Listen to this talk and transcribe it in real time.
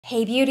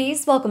Hey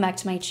beauties, welcome back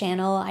to my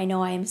channel. I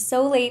know I am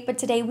so late, but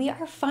today we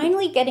are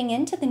finally getting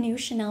into the new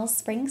Chanel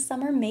Spring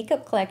Summer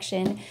Makeup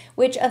Collection,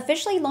 which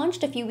officially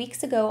launched a few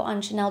weeks ago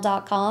on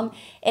Chanel.com.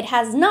 It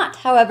has not,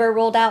 however,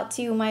 rolled out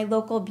to my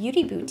local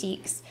beauty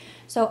boutiques.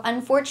 So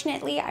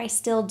unfortunately, I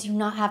still do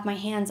not have my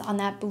hands on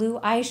that blue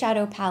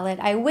eyeshadow palette.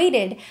 I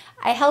waited,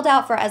 I held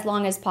out for as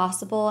long as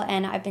possible,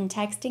 and I've been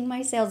texting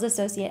my sales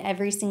associate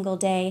every single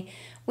day.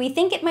 We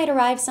think it might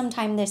arrive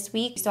sometime this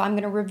week, so I'm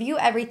going to review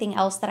everything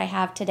else that I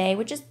have today,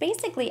 which is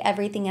basically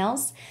everything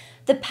else.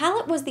 The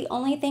palette was the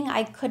only thing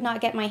I could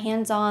not get my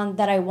hands on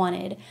that I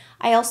wanted.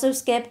 I also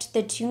skipped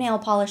the 2 nail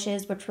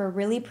polishes, which were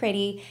really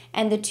pretty,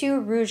 and the 2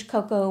 Rouge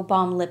Coco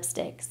Balm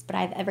lipsticks, but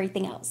I have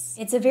everything else.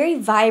 It's a very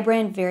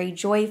vibrant, very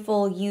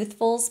joyful,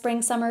 youthful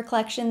spring-summer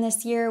collection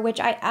this year,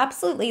 which I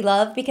absolutely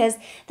love because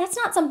that's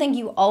not something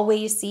you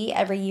always see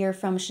every year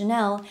from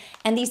Chanel,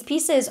 and these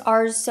pieces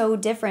are so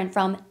different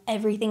from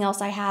everything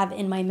else I have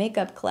in my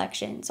makeup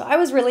collection. So I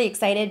was really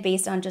excited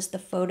based on just the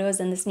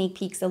photos and the sneak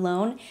peeks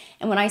alone,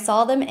 and when I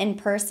saw them in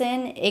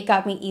person, it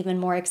got me even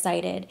more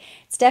excited.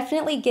 It's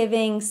definitely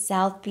giving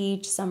South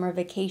Beach summer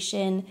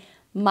vacation,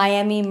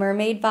 Miami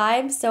mermaid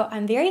vibes, so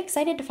I'm very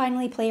excited to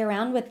finally play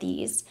around with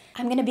these.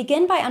 I'm going to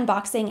begin by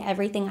unboxing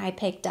everything I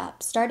picked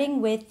up,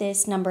 starting with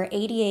this number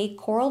 88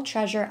 Coral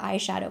Treasure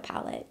eyeshadow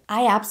palette.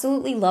 I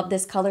absolutely love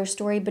this color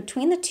story.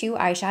 Between the 2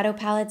 eyeshadow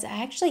palettes,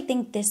 I actually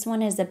think this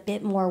one is a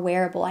bit more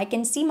wearable. I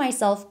can see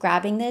myself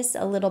grabbing this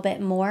a little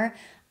bit more.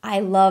 I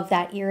love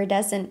that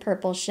iridescent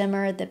purple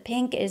shimmer. The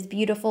pink is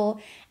beautiful.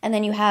 And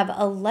then you have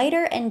a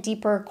lighter and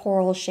deeper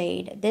coral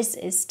shade. This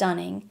is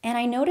stunning. And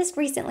I noticed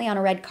recently on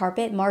a red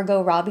carpet,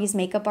 Margot Robbie's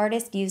makeup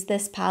artist used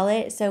this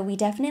palette, so we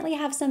definitely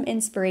have some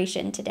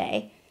inspiration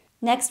today.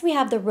 Next, we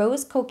have the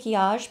Rose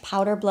Coquillage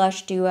Powder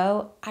Blush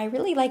Duo. I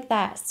really like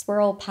that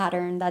swirl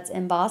pattern that's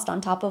embossed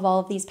on top of all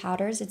of these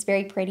powders. It's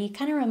very pretty,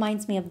 kind of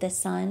reminds me of the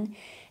sun.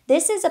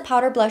 This is a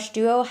powder blush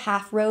duo,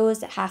 half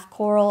rose, half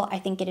coral. I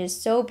think it is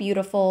so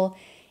beautiful.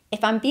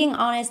 If I'm being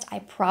honest, I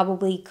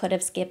probably could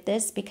have skipped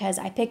this because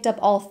I picked up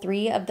all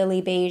 3 of the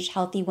Rivage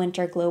Healthy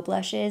Winter Glow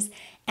Blushes,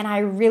 and I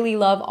really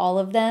love all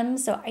of them,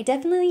 so I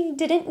definitely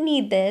didn't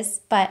need this,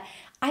 but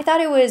I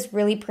thought it was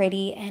really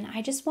pretty, and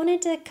I just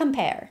wanted to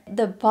compare.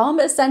 The Balm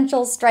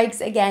Essentials strikes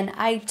again.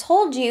 I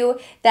told you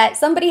that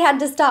somebody had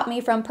to stop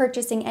me from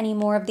purchasing any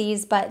more of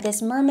these, but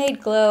this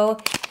Mermaid Glow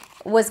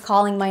was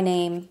calling my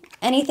name.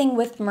 Anything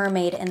with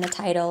mermaid in the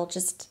title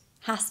just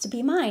has to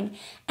be mine.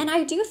 And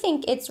I do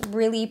think it's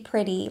really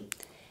pretty.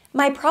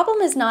 My problem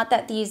is not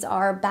that these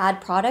are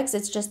bad products,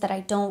 it's just that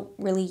I don't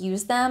really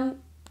use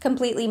them.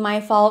 Completely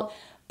my fault.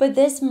 But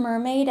this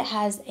mermaid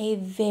has a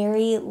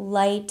very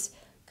light,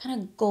 kind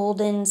of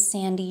golden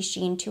sandy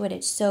sheen to it.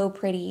 It's so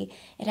pretty.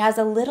 It has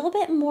a little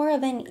bit more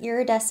of an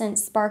iridescent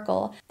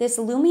sparkle. This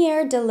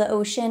Lumiere de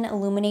l'Ocean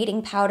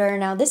illuminating powder.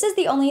 Now this is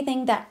the only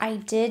thing that I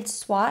did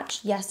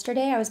swatch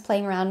yesterday. I was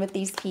playing around with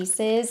these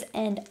pieces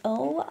and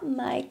oh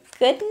my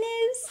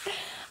goodness.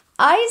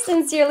 I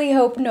sincerely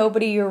hope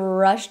nobody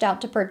rushed out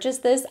to purchase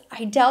this.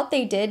 I doubt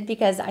they did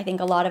because I think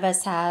a lot of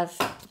us have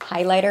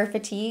highlighter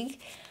fatigue.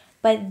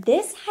 But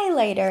this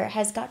highlighter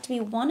has got to be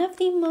one of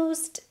the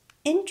most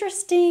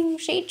interesting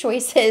shade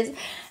choices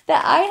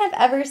that I have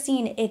ever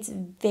seen. It's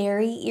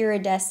very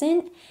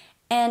iridescent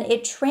and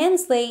it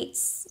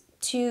translates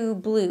to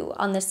blue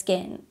on the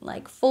skin,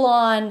 like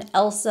full-on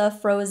Elsa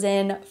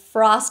Frozen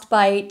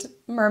frostbite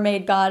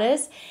mermaid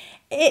goddess.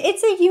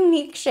 It's a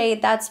unique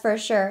shade, that's for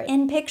sure.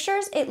 In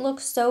pictures, it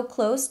looks so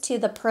close to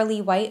the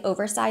pearly white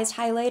oversized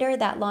highlighter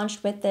that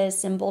launched with the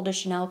Symbol de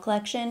Chanel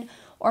collection,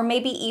 or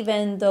maybe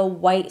even the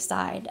white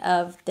side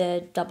of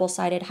the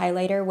double-sided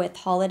highlighter with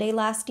Holiday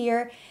last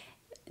year.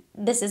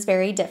 This is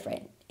very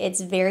different.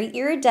 It's very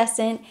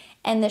iridescent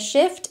and the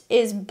shift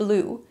is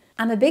blue.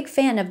 I'm a big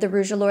fan of the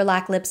Rouge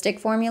Lilac lipstick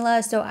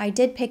formula, so I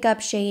did pick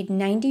up shade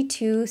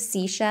 92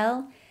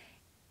 Seashell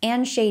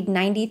and shade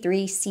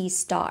 93 Sea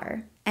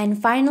Star.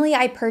 And finally,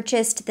 I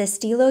purchased the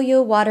Stilo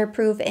You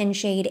Waterproof in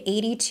shade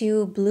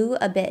 82 Blue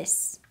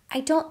Abyss. I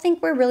don't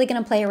think we're really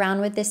gonna play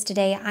around with this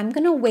today. I'm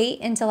gonna wait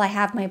until I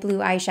have my blue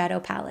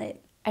eyeshadow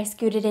palette. I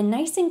scooted in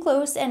nice and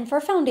close, and for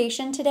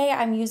foundation today,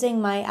 I'm using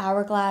my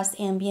Hourglass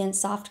Ambient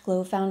Soft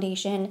Glow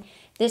Foundation.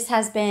 This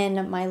has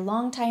been my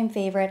longtime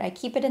favorite. I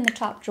keep it in the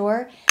top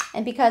drawer,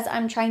 and because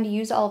I'm trying to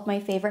use all of my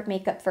favorite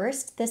makeup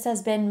first, this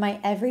has been my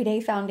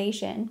everyday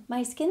foundation.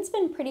 My skin's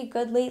been pretty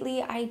good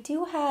lately. I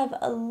do have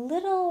a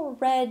little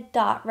red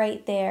dot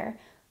right there.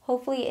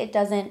 Hopefully it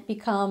doesn't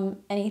become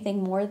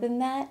anything more than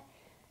that.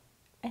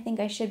 I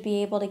think I should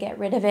be able to get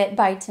rid of it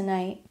by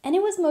tonight. And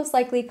it was most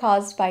likely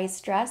caused by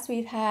stress.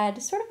 We've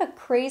had sort of a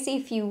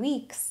crazy few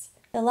weeks.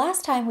 The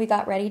last time we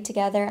got ready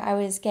together, I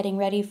was getting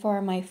ready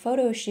for my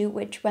photo shoot,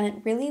 which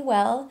went really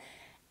well.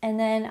 And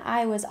then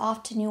I was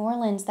off to New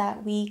Orleans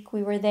that week.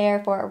 We were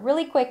there for a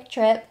really quick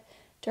trip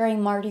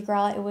during Mardi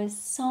Gras. It was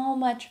so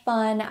much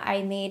fun.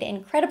 I made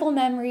incredible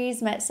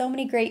memories, met so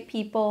many great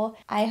people.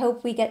 I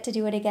hope we get to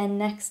do it again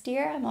next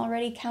year. I'm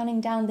already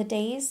counting down the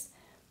days.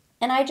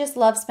 And I just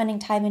love spending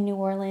time in New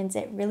Orleans.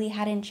 It really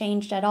hadn't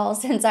changed at all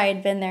since I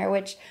had been there,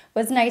 which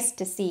was nice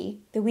to see.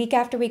 The week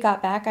after we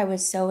got back, I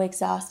was so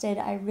exhausted.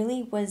 I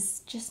really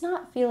was just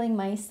not feeling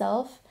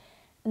myself.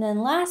 And then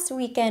last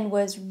weekend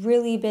was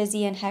really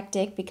busy and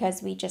hectic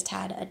because we just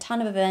had a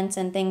ton of events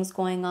and things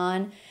going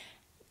on.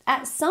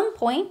 At some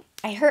point,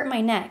 I hurt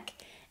my neck,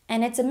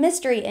 and it's a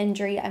mystery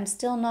injury. I'm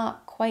still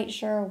not quite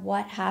sure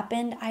what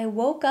happened. I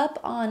woke up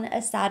on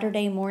a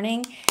Saturday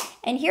morning,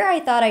 and here I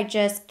thought I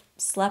just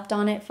slept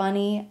on it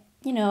funny.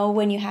 You know,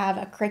 when you have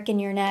a crick in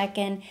your neck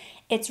and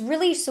it's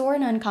really sore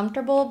and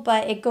uncomfortable,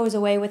 but it goes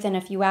away within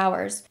a few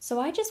hours. So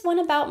I just went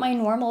about my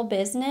normal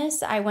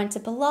business. I went to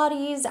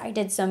Pilates, I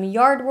did some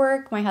yard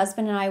work, my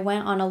husband and I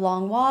went on a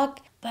long walk,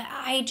 but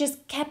I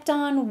just kept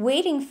on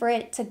waiting for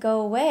it to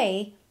go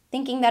away,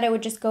 thinking that it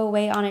would just go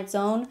away on its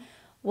own.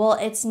 Well,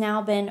 it's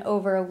now been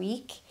over a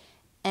week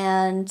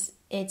and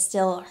it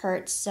still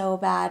hurts so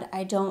bad.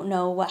 I don't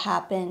know what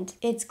happened.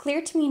 It's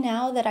clear to me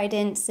now that I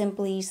didn't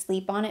simply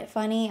sleep on it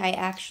funny. I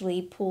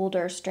actually pulled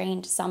or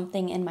strained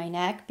something in my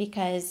neck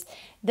because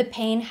the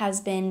pain has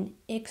been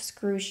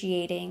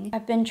excruciating.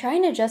 I've been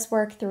trying to just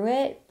work through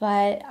it,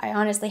 but I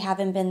honestly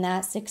haven't been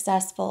that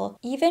successful.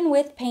 Even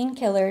with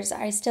painkillers,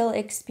 I still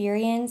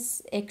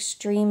experience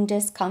extreme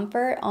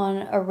discomfort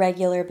on a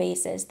regular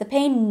basis. The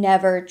pain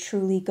never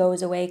truly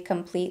goes away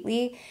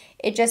completely.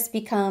 It just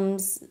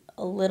becomes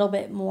a little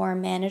bit more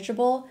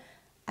manageable.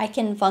 I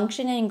can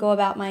function and go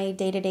about my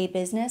day-to-day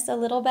business a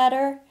little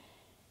better.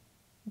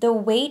 The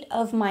weight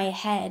of my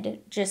head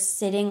just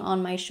sitting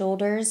on my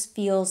shoulders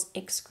feels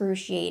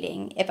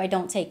excruciating if I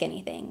don't take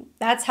anything.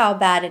 That's how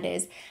bad it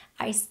is.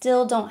 I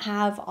still don't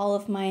have all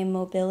of my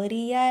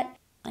mobility yet.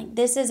 Like,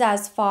 this is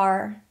as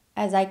far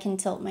as I can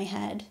tilt my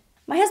head.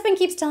 My husband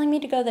keeps telling me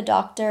to go to the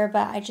doctor,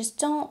 but I just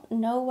don't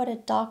know what a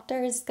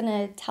doctor is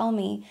gonna tell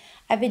me.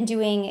 I've been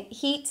doing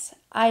heat,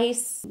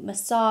 ice,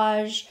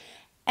 massage,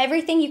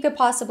 everything you could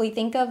possibly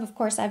think of. Of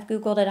course, I've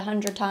Googled it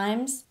 100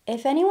 times.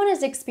 If anyone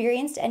has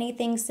experienced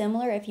anything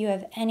similar, if you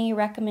have any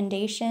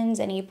recommendations,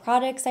 any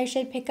products I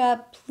should pick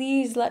up,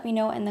 please let me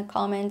know in the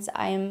comments.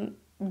 I am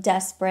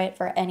desperate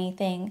for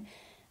anything.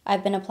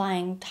 I've been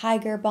applying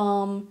Tiger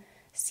Balm,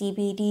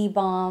 CBD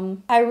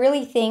balm. I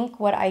really think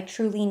what I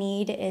truly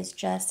need is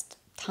just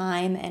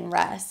time and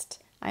rest.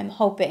 I'm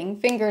hoping,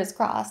 fingers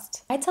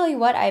crossed. I tell you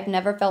what, I've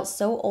never felt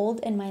so old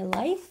in my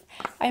life.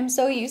 I'm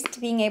so used to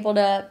being able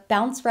to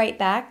bounce right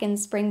back and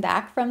spring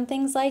back from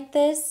things like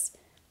this.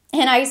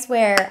 And I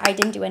swear I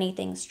didn't do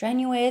anything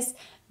strenuous,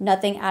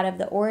 nothing out of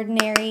the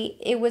ordinary.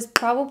 It was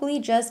probably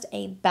just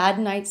a bad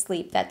night's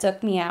sleep that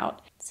took me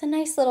out. It's a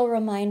nice little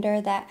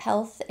reminder that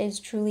health is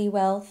truly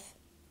wealth.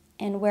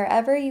 And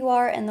wherever you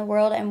are in the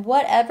world and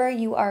whatever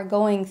you are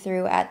going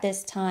through at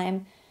this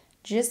time,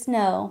 just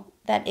know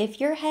that if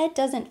your head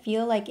doesn't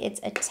feel like it's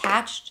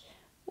attached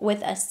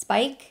with a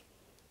spike,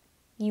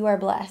 you are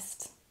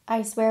blessed.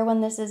 I swear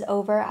when this is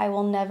over, I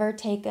will never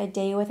take a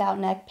day without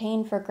neck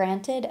pain for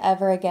granted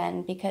ever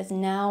again, because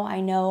now I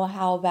know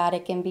how bad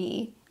it can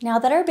be. Now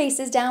that our base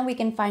is down, we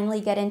can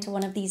finally get into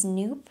one of these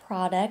new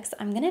products.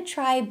 I'm gonna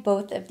try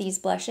both of these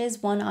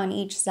blushes, one on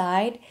each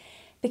side,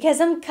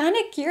 because I'm kind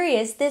of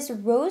curious. This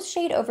rose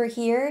shade over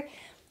here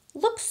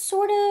looks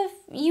sort of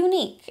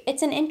unique.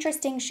 It's an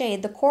interesting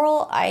shade. The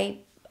coral I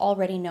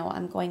already know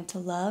I'm going to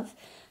love.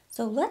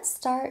 So let's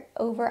start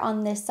over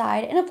on this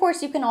side. And of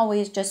course you can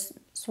always just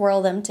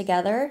swirl them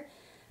together.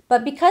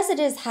 But because it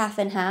is half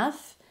and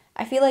half,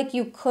 I feel like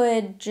you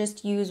could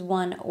just use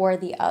one or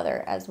the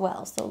other as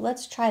well. So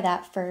let's try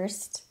that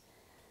first.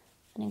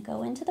 I'm gonna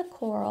go into the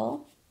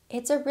coral.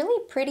 It's a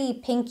really pretty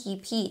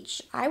pinky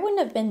peach. I wouldn't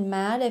have been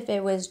mad if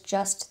it was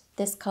just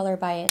this color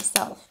by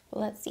itself.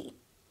 Let's see.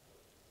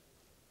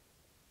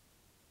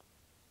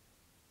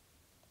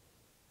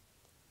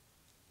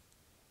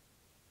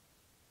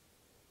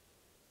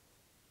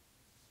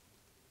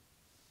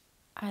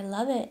 I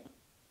love it.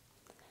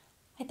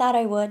 I thought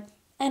I would,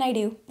 and I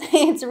do.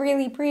 It's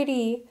really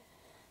pretty.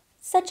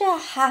 Such a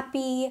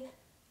happy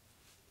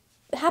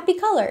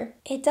color.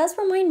 It does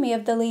remind me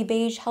of the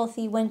Rivage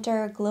Healthy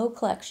Winter Glow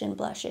Collection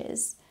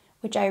blushes,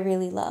 which I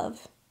really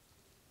love.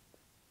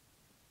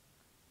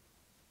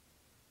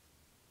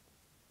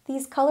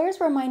 These colors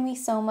remind me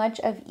so much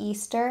of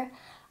Easter.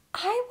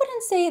 I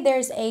wouldn't say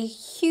there's a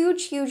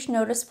huge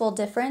noticeable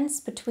difference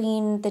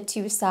between the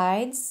two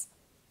sides.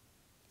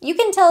 You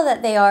can tell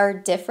that they are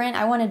different.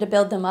 I wanted to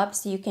build them up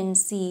so you can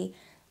see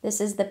this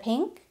is the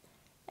pink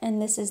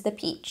and this is the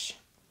peach.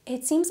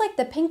 It seems like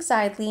the pink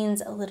side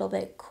leans a little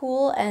bit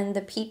cool and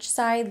the peach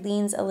side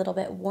leans a little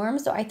bit warm.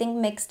 So I think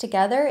mixed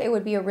together, it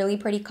would be a really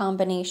pretty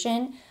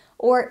combination.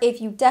 Or if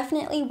you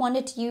definitely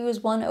wanted to use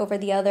one over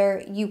the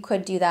other, you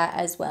could do that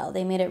as well.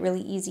 They made it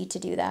really easy to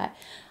do that.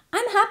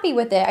 I'm happy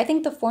with it. I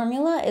think the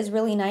formula is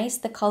really nice.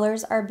 The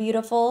colors are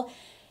beautiful.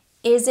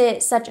 Is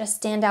it such a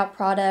standout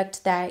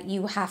product that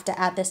you have to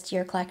add this to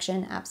your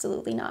collection?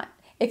 Absolutely not.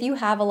 If you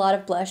have a lot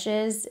of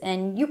blushes,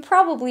 and you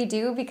probably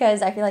do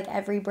because I feel like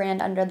every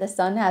brand under the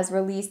sun has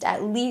released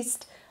at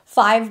least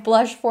 5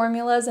 blush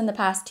formulas in the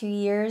past 2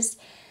 years,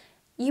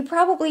 you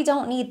probably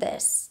don't need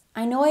this.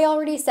 I know I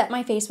already set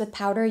my face with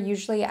powder.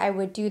 Usually I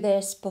would do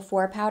this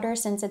before powder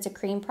since it's a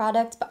cream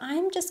product, but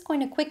I'm just going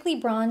to quickly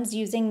bronze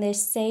using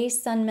this Say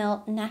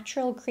Sunmelt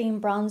Natural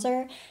Cream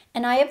Bronzer,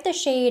 and I have the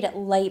shade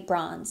Light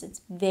Bronze.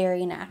 It's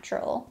very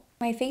natural.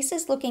 My face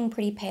is looking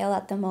pretty pale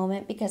at the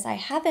moment because I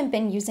haven't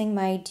been using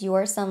my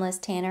Dior Sunless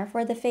Tanner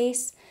for the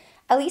face.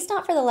 At least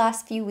not for the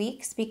last few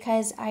weeks,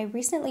 because I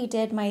recently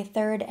did my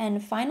third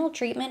and final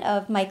treatment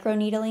of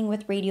microneedling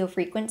with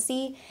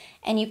radiofrequency,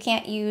 and you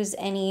can't use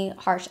any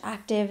harsh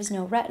actives,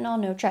 no retinol,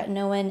 no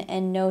tretinoin,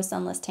 and no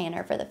sunless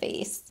tanner for the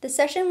face. The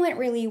session went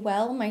really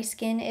well. My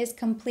skin is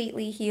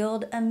completely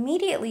healed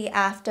immediately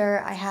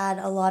after I had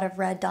a lot of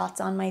red dots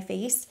on my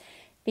face.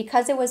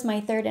 Because it was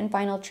my third and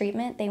final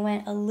treatment, they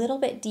went a little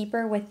bit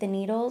deeper with the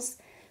needles.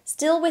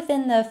 Still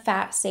within the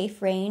fat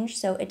safe range,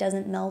 so it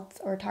doesn't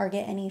melt or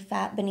target any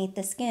fat beneath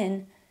the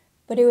skin,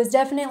 but it was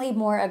definitely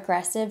more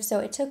aggressive, so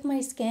it took my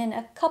skin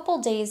a couple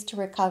days to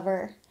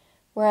recover,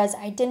 whereas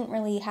I didn't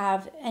really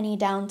have any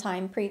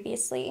downtime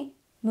previously.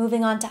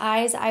 Moving on to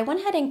eyes, I went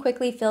ahead and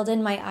quickly filled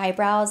in my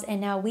eyebrows, and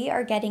now we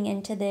are getting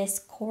into this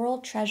Coral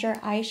Treasure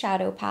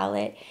eyeshadow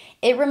palette.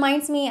 It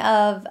reminds me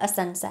of a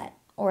sunset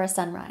or a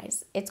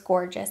sunrise. It's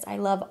gorgeous. I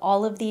love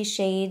all of these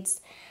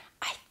shades.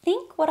 I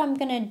think what I'm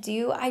gonna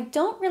do, I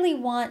don't really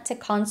want to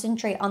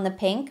concentrate on the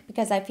pink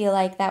because I feel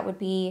like that would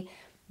be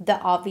the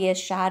obvious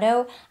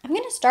shadow. I'm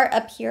gonna start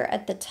up here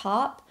at the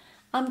top.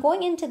 I'm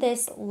going into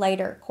this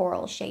lighter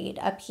coral shade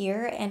up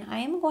here, and I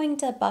am going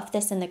to buff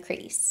this in the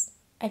crease.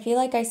 I feel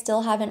like I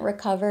still haven't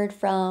recovered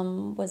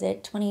from, was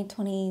it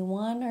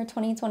 2021 or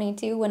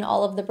 2022 when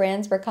all of the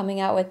brands were coming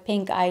out with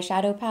pink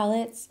eyeshadow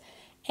palettes?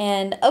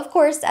 And of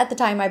course, at the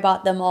time I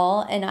bought them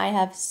all, and I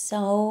have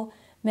so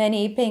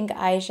many pink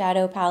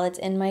eyeshadow palettes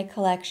in my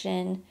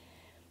collection.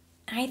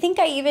 I think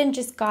I even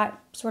just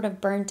got sort of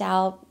burnt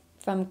out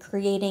from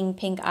creating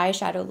pink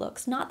eyeshadow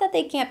looks. Not that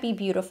they can't be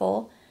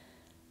beautiful,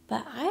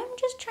 but I'm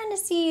just trying to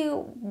see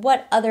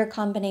what other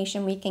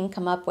combination we can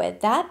come up with.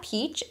 That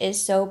peach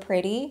is so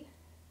pretty.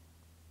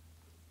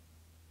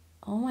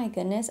 Oh my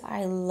goodness,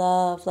 I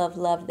love, love,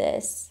 love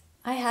this.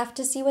 I have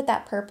to see what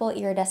that purple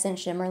iridescent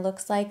shimmer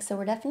looks like, so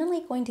we're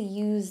definitely going to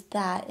use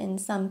that in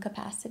some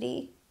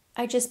capacity.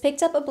 I just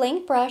picked up a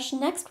blank brush.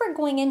 Next, we're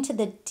going into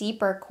the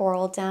deeper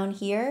coral down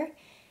here.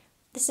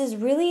 This is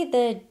really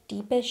the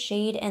deepest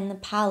shade in the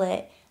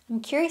palette.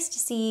 I'm curious to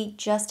see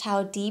just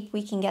how deep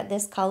we can get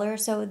this color.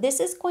 So this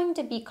is going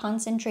to be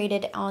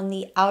concentrated on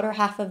the outer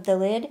half of the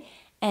lid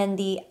and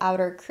the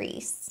outer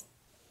crease.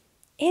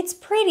 It's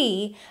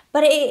pretty,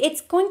 but it's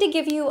going to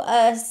give you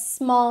a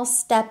small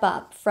step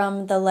up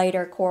from the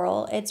lighter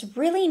coral. It's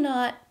really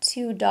not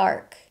too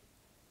dark.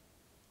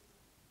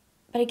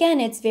 But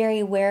again, it's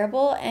very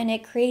wearable and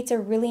it creates a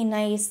really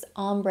nice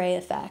ombre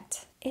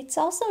effect. It's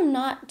also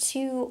not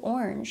too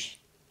orange.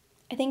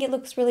 I think it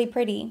looks really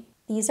pretty.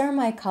 These are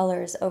my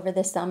colors over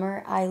the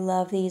summer. I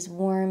love these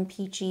warm,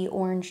 peachy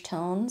orange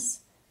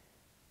tones.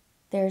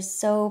 They're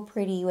so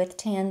pretty with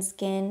tan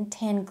skin,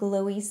 tan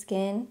glowy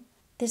skin.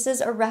 This is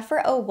a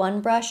Rephr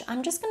 01 brush.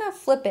 I'm just gonna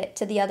flip it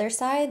to the other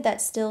side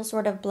that's still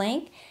sort of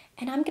blank,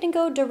 and I'm gonna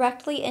go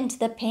directly into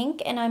the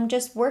pink, and I'm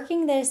just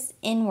working this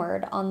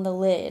inward on the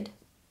lid.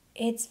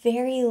 It's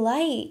very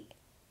light,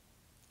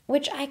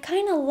 which I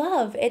kind of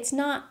love. It's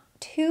not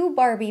too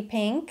Barbie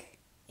pink.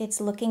 It's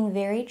looking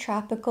very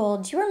tropical.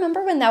 Do you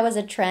remember when that was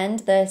a trend,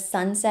 the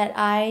sunset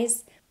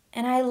eyes?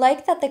 And I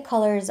like that the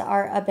colors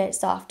are a bit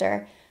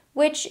softer,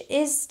 which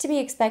is to be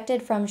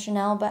expected from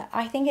Chanel, but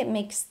I think it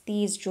makes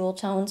these jewel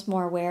tones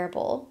more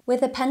wearable.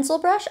 With a pencil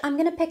brush, I'm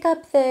gonna pick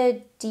up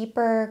the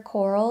deeper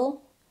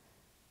coral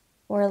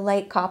or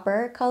light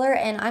copper color,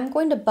 and I'm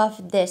going to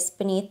buff this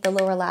beneath the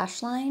lower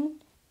lash line.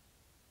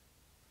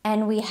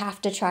 And we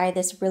have to try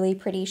this really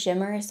pretty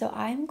shimmer. So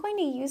I'm going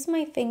to use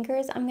my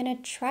fingers. I'm going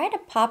to try to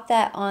pop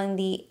that on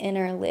the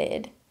inner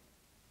lid.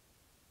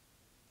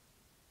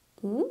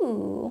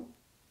 Ooh.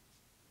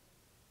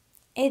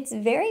 It's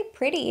very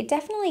pretty. It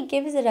definitely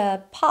gives it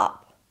a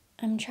pop.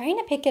 I'm trying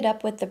to pick it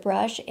up with the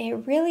brush.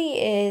 It really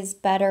is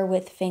better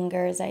with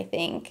fingers, I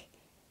think.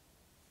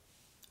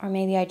 Or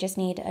maybe I just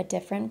need a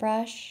different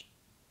brush.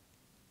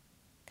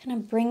 Kind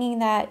of bringing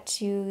that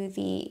to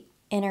the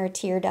inner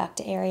tear duct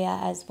area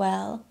as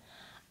well.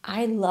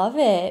 I love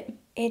it.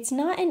 It's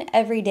not an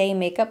everyday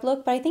makeup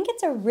look, but I think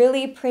it's a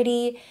really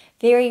pretty,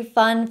 very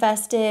fun,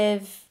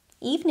 festive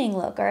evening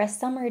look or a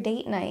summer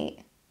date night.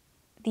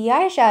 The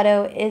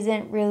eyeshadow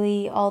isn't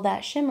really all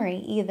that shimmery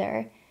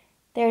either.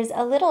 There's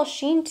a little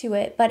sheen to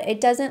it, but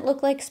it doesn't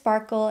look like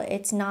sparkle.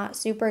 It's not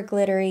super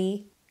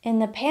glittery. In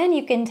the pan,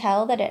 you can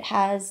tell that it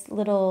has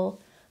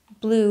little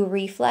blue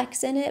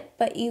reflex in it,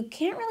 but you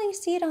can't really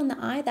see it on the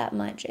eye that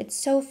much. It's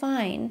so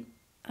fine.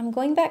 I'm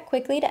going back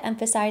quickly to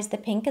emphasize the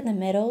pink in the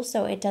middle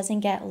so it doesn't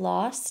get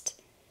lost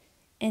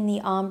in the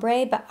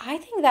ombre, but I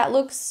think that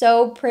looks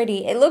so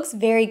pretty. It looks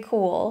very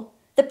cool.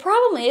 The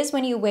problem is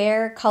when you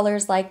wear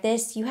colors like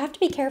this, you have to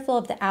be careful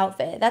of the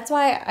outfit. That's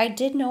why I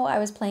did know I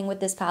was playing with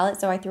this palette,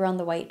 so I threw on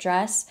the white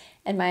dress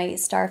and my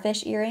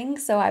starfish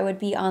earrings so I would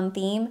be on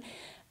theme.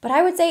 But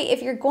I would say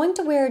if you're going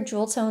to wear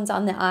jewel tones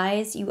on the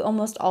eyes, you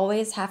almost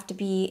always have to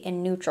be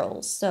in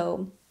neutrals.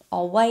 So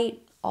all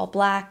white, all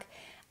black.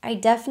 I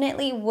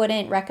definitely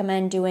wouldn't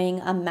recommend doing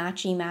a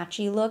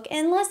matchy-matchy look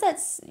unless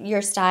that's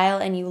your style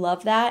and you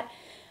love that.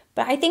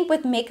 But I think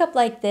with makeup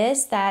like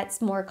this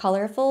that's more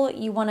colorful,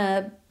 you want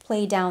to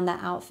play down the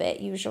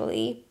outfit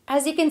usually.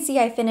 As you can see,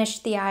 I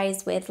finished the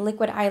eyes with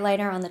liquid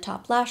eyeliner on the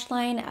top lash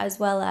line as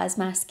well as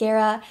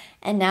mascara,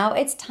 and now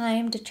it's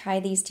time to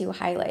try these two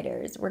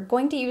highlighters. We're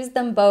going to use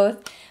them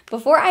both.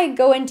 Before I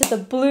go into the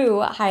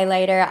blue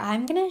highlighter,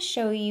 I'm gonna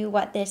show you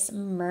what this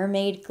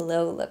mermaid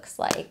glow looks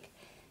like.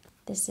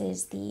 This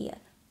is the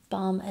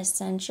Balm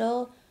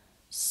Essential.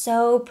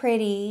 So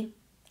pretty.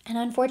 And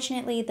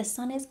unfortunately, the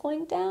sun is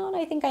going down.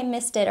 I think I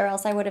missed it, or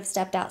else I would have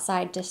stepped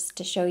outside just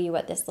to show you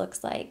what this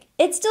looks like.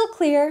 It's still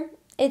clear.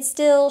 It's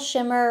still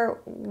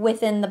shimmer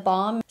within the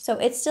balm. So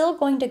it's still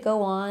going to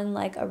go on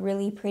like a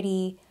really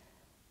pretty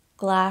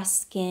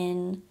glass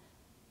skin.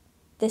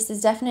 This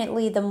is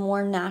definitely the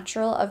more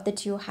natural of the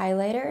two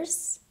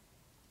highlighters.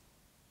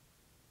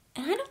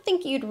 And I don't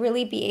think you'd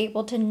really be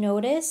able to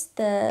notice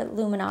the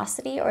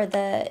luminosity or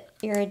the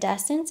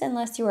iridescence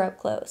unless you were up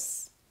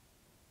close.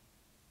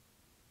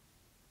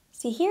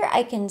 See, here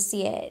I can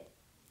see it.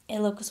 It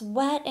looks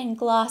wet and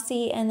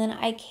glossy, and then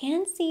I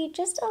can see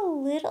just a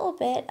little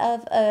bit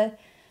of a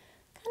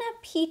kind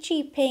of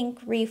peachy pink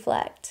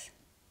reflect.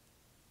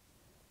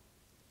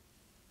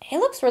 It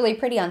looks really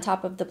pretty on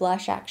top of the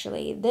blush,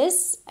 actually.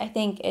 This, I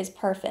think, is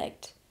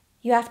perfect.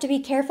 You have to be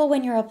careful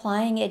when you're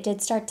applying. It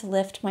did start to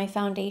lift my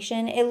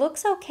foundation. It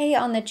looks okay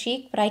on the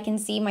cheek, but I can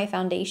see my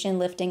foundation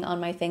lifting on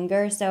my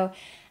finger, so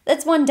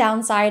that's one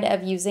downside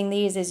of using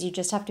these is you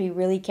just have to be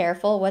really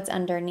careful what's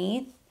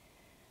underneath.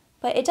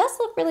 But it does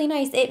look really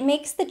nice. It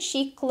makes the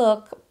cheek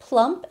look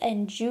plump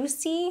and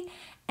juicy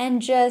and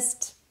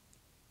just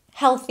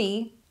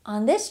healthy.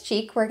 On this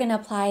cheek, we're gonna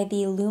apply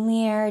the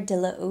Lumiere de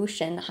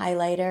l'Ocean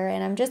highlighter,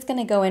 and I'm just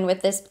gonna go in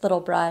with this little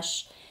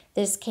brush.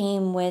 This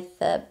came with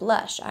the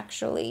blush,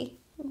 actually.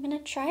 I'm gonna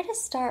try to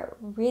start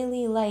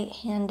really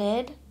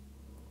light-handed.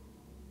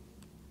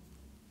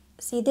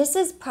 See, this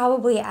is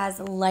probably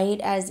as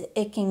light as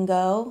it can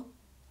go.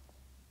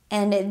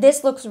 And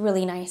this looks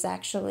really nice,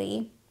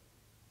 actually.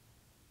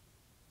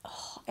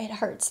 It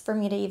hurts for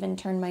me to even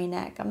turn my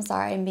neck. I'm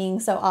sorry, I'm being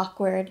so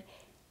awkward.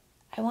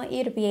 I want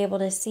you to be able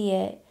to see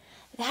it.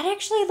 That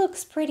actually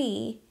looks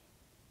pretty.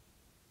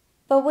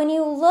 But when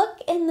you look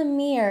in the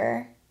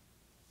mirror,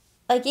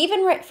 like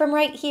even from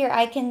right here,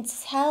 I can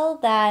tell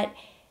that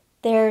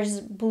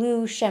there's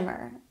blue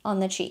shimmer on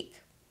the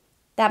cheek.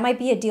 That might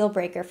be a deal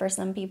breaker for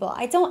some people.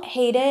 I don't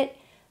hate it,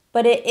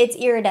 but it's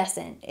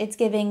iridescent. It's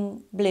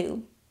giving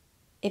blue.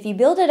 If you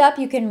build it up,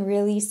 you can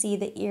really see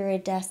the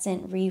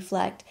iridescent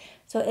reflect.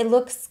 So it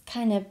looks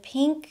kind of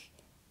pink,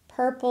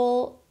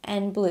 purple,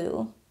 and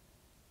blue.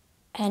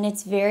 And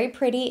it's very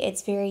pretty.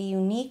 It's very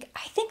unique.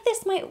 I think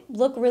this might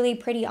look really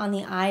pretty on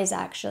the eyes,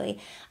 actually.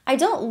 I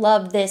don't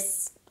love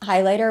this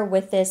highlighter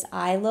with this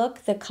eye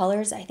look. The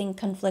colors, I think,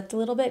 conflict a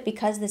little bit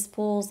because this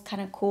pool's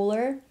kind of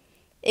cooler.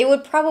 It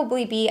would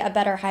probably be a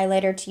better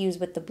highlighter to use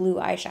with the blue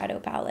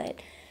eyeshadow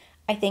palette.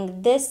 I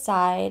think this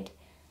side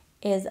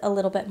is a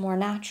little bit more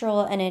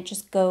natural and it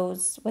just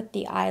goes with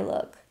the eye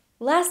look.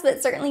 Last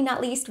but certainly not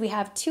least, we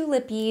have two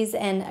lippies,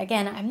 and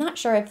again, I'm not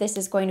sure if this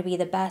is going to be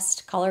the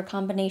best color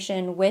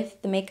combination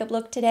with the makeup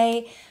look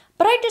today,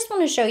 but I just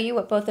want to show you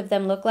what both of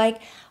them look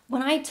like.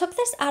 When I took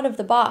this out of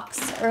the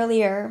box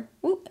earlier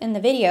in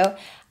the video,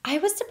 I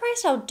was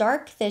surprised how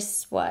dark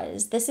this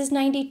was. This is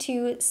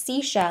 92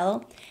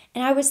 Seashell,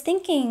 and I was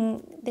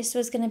thinking this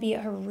was going to be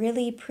a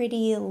really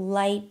pretty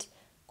light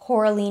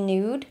corally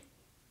nude.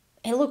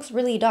 It looks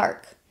really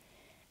dark.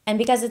 And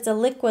because it's a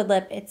liquid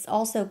lip, it's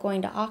also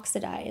going to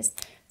oxidize.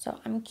 So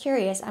I'm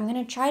curious. I'm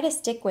going to try to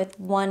stick with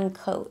one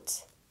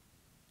coat.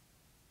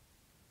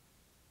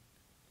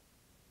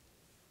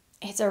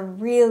 It's a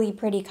really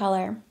pretty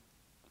color.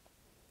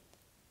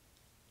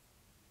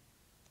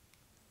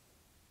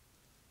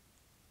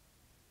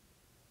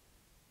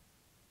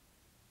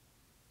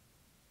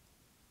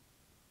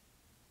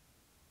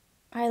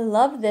 I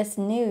love this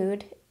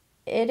nude.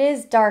 It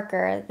is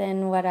darker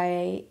than what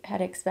I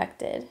had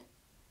expected.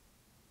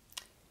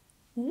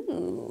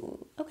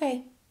 Ooh,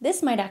 okay.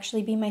 This might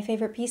actually be my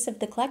favorite piece of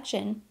the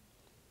collection.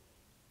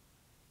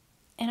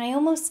 And I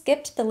almost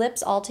skipped the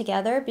lips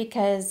altogether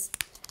because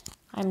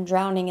I'm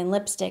drowning in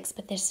lipsticks,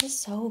 but this is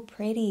so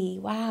pretty.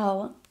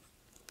 Wow.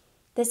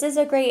 This is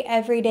a great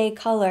everyday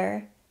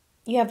color.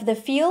 You have the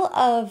feel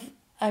of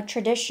a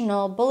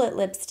traditional bullet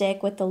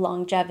lipstick with the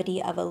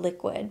longevity of a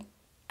liquid.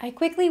 I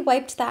quickly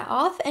wiped that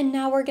off, and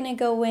now we're gonna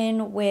go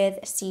in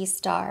with Sea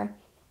Star.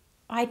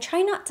 I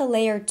try not to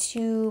layer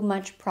too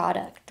much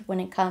product when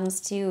it comes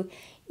to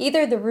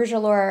either the Rouge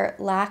Allure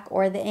Lac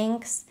or the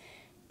inks,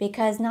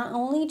 because not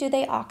only do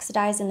they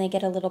oxidize and they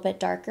get a little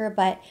bit darker,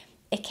 but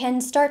it can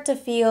start to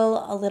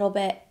feel a little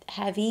bit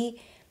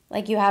heavy,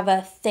 like you have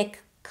a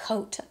thick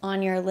coat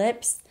on your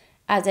lips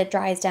as it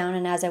dries down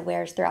and as it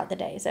wears throughout the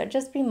day. So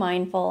just be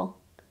mindful.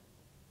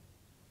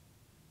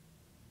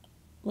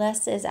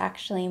 less is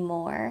actually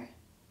more.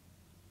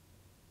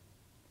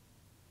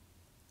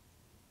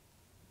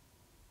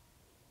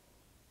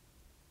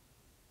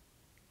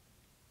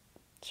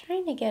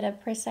 Trying to get a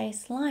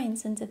precise line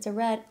since it's a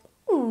red.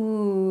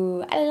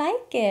 Ooh, I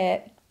like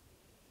it.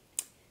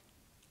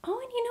 Oh,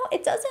 and you know,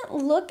 it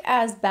doesn't look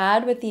as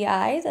bad with the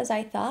eyes as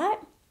I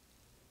thought.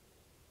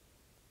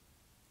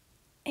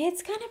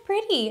 It's kind of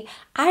pretty.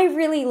 I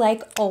really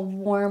like a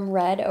warm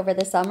red over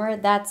the summer.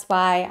 That's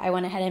why I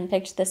went ahead and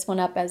picked this one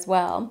up as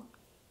well.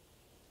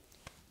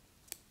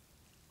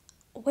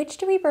 Which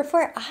do we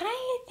prefer?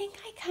 I think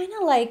I kind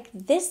of like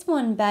this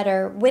one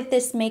better with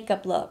this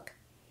makeup look.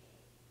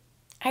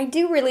 I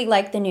do really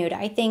like the nude.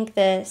 I think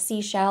the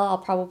seashell I'll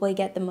probably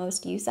get the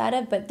most use out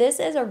of, but this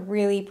is a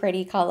really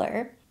pretty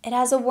color. It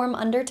has a warm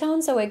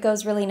undertone, so it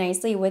goes really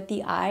nicely with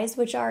the eyes,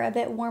 which are a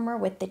bit warmer,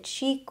 with the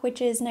cheek,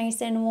 which is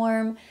nice and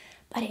warm.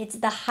 But it's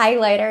the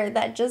highlighter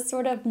that just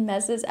sort of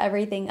messes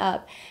everything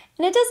up.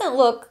 And it doesn't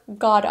look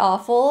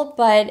god-awful,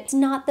 but it's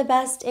not the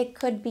best it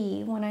could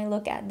be when I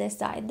look at this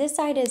side. This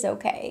side is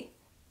okay.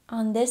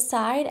 On this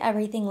side,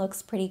 everything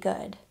looks pretty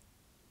good.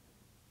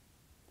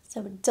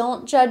 So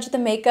don't judge the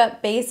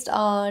makeup based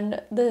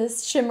on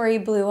this shimmery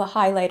blue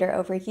highlighter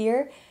over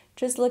here.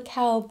 Just look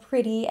how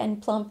pretty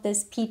and plump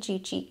this peachy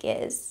cheek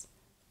is.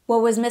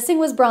 What was missing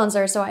was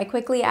bronzer, so I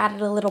quickly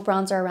added a little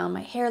bronzer around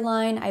my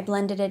hairline. I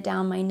blended it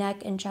down my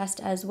neck and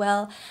chest as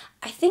well.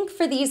 I think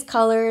for these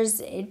colors,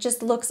 it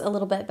just looks a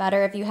little bit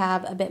better if you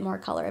have a bit more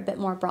color, a bit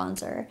more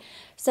bronzer.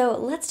 So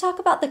let's talk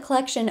about the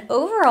collection.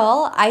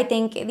 Overall, I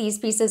think these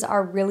pieces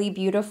are really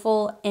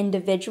beautiful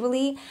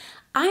individually.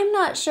 I'm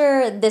not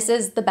sure this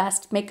is the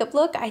best makeup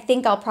look. I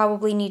think I'll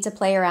probably need to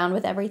play around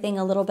with everything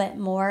a little bit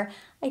more.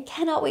 I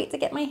cannot wait to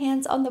get my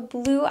hands on the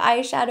blue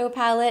eyeshadow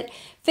palette.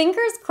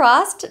 Fingers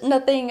crossed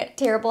nothing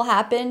terrible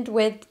happened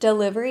with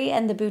delivery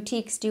and the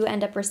boutiques do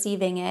end up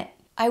receiving it.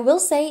 I will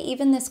say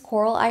even this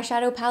coral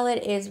eyeshadow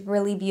palette is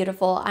really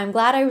beautiful. I'm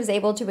glad I was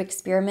able to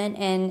experiment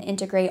and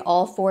integrate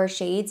all 4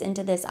 shades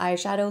into this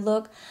eyeshadow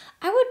look.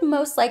 I would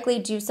most likely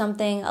do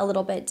something a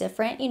little bit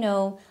different, you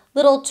know,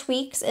 little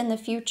tweaks in the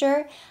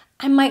future.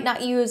 I might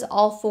not use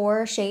all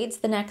 4 shades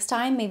the next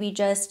time, maybe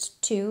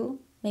just 2,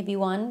 maybe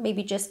 1,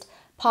 maybe just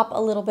pop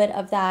a little bit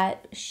of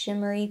that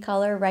shimmery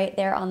color right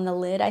there on the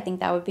lid. I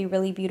think that would be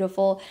really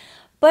beautiful.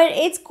 But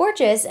it's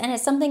gorgeous and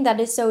it's something that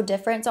is so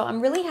different. So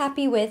I'm really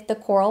happy with the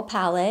coral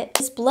palette.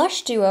 This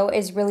blush duo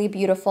is really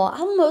beautiful.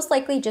 I'll most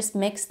likely just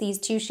mix these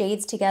 2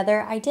 shades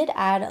together. I did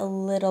add a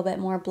little bit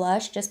more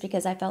blush just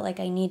because I felt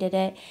like I needed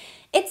it.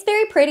 It's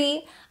very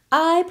pretty.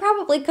 I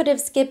probably could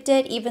have skipped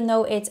it even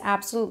though it's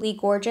absolutely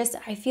gorgeous.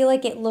 I feel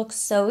like it looks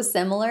so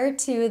similar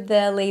to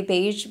the Le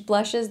Beige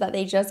blushes that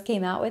they just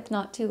came out with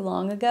not too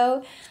long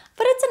ago.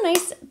 But it's a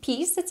nice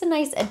piece. It's a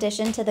nice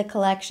addition to the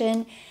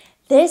collection.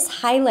 This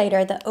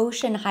highlighter, the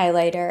Ocean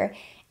highlighter,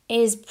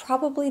 is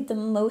probably the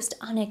most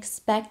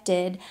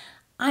unexpected.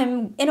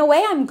 In a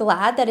way, I'm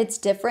glad that it's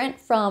different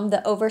from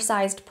the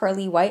oversized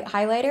pearly white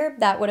highlighter.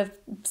 That would have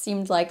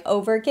seemed like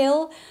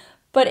overkill.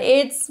 But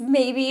it's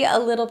maybe a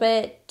little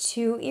bit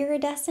too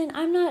iridescent.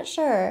 I'm not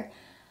sure.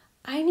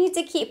 I need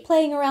to keep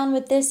playing around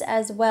with this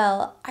as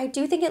well. I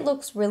do think it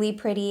looks really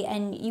pretty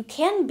and you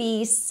can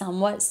be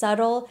somewhat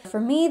subtle.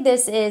 For me,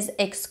 this is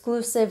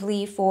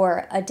exclusively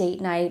for a date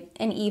night,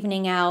 an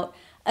evening out,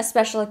 a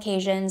special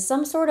occasion,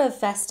 some sort of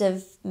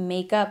festive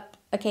makeup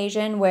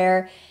occasion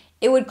where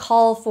it would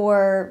call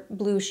for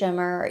blue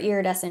shimmer or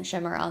iridescent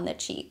shimmer on the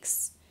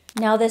cheeks.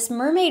 Now this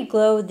Mermaid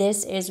Glow,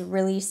 this is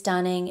really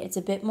stunning. It's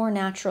a bit more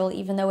natural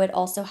even though it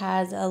also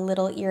has a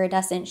little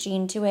iridescent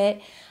sheen to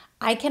it.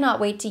 I cannot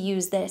wait to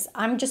use this.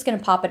 I'm just gonna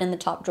pop it in the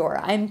top drawer.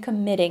 I'm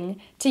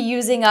committing to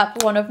using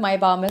up one of my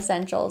Balm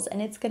Essentials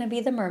and it's gonna be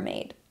the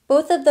Mermaid.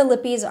 Both of the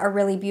lippies are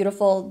really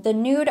beautiful. The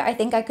nude I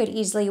think I could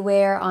easily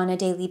wear on a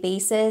daily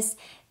basis.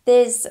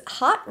 This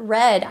hot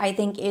red I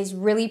think is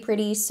really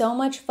pretty, so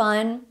much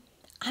fun.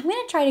 I'm going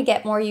to try to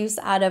get more use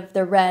out of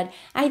the red.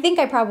 I think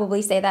I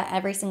probably say that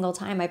every single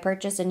time I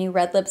purchase a new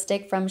red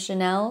lipstick from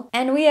Chanel.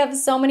 And we have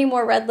so many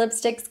more red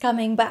lipsticks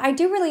coming, but I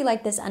do really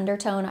like this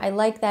undertone. I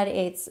like that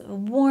it's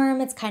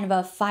warm. It's kind of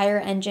a fire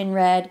engine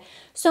red.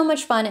 So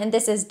much fun, and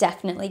this is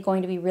definitely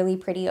going to be really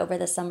pretty over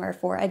the summer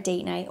for a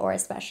date night or a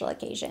special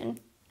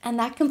occasion. And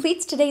that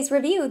completes today's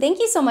review. Thank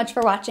you so much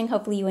for watching.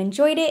 Hopefully you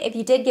enjoyed it. If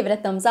you did, give it a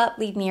thumbs up.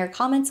 Leave me your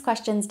comments,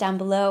 questions down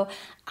below.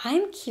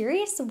 I'm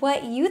curious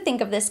what you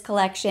think of this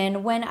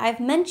collection. When I've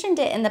mentioned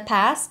it in the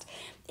past,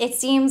 it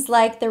seems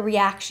like the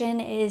reaction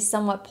is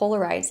somewhat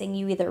polarizing.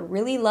 You either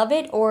really love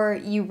it or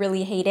you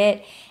really hate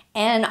it.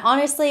 And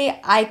honestly,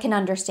 I can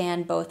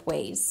understand both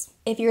ways.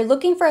 If you're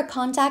looking for a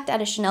contact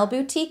at a Chanel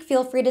boutique,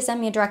 feel free to send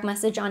me a direct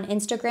message on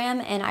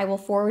Instagram and I will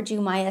forward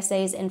you my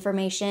essay's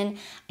information.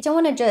 I don't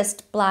want to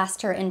just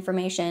blast her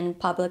information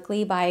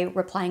publicly by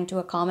replying to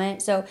a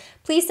comment, so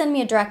please send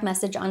me a direct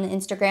message on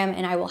Instagram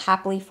and I will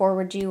happily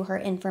forward you her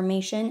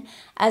information.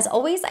 As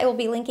always, I will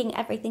be linking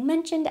everything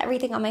mentioned.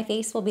 Everything on my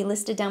face will be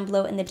listed down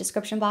below in the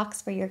description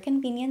box for your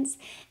convenience.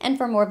 And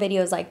for more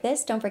videos like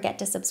this, don't forget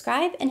to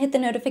subscribe and hit the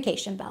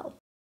notification bell.